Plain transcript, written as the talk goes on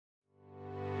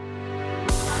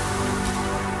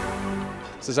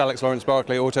This is Alex Lawrence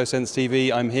Barclay, AutoSens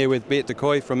TV. I'm here with Beat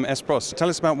Decoy from ESPROS. Tell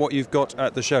us about what you've got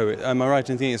at the show. Am I right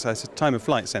in thinking it's a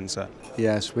time-of-flight sensor?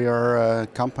 Yes, we are a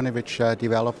company which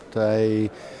developed a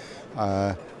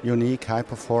unique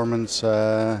high-performance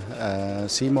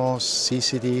CMOS,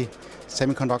 CCD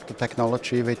semiconductor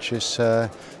technology which is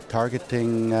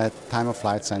targeting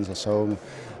time-of-flight sensor. So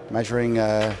measuring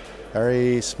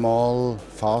very small,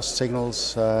 fast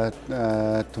signals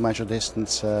to measure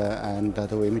distance and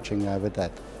do imaging with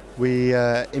that. We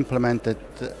implemented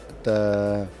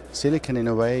the silicon in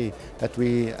a way that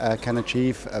we can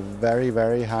achieve a very,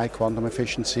 very high quantum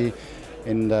efficiency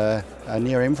in the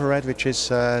near infrared, which is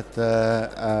the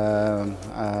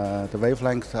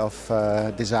wavelength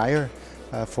of desire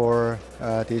for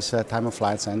these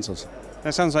time-of-flight sensors.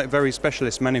 That sounds like very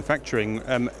specialist manufacturing.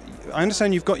 I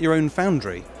understand you've got your own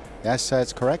foundry. Yes,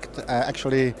 that's correct.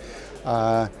 Actually,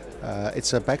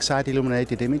 it's a backside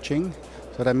illuminated imaging.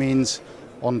 So that means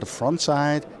on the front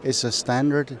side is a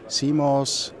standard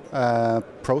CMOS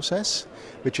process,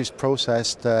 which is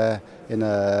processed in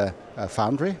a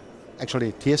foundry.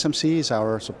 Actually, TSMC is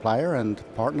our supplier and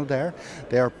partner there.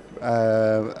 They are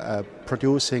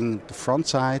producing the front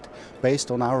side based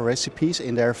on our recipes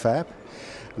in their fab.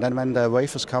 And then when the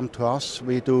wafers come to us,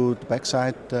 we do the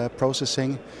backside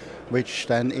processing, which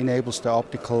then enables the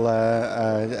optical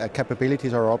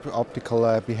capabilities or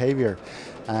optical behavior.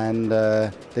 And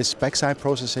this backside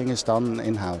processing is done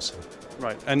in-house.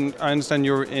 Right, and I understand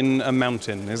you're in a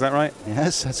mountain, is that right?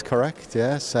 Yes, that's correct,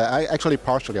 yes. Actually,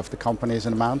 partially of the company is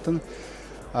in a mountain.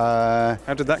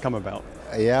 How did that come about?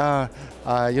 Yeah,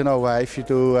 you know, if you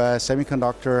do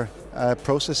semiconductor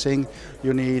processing,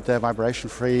 you need a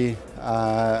vibration-free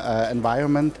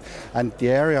environment, and the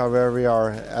area where we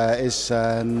are is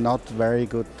not very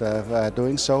good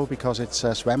doing so because it's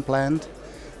a swampland.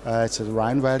 It's a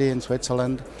Rhine Valley in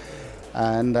Switzerland,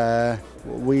 and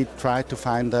we tried to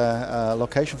find a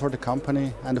location for the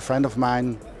company, and a friend of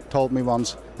mine told me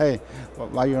once, hey,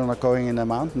 why you're not going in a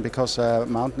mountain? Because a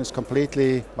mountain is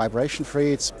completely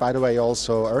vibration-free. It's, by the way,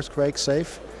 also earthquake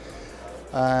safe.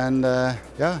 And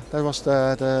yeah, that was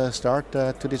the start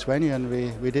to this venue, and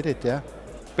we did it, yeah.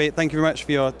 Beat, thank you very much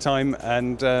for your time,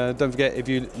 and don't forget, if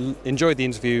you enjoyed the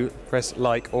interview, press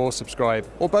like or subscribe,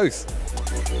 or both.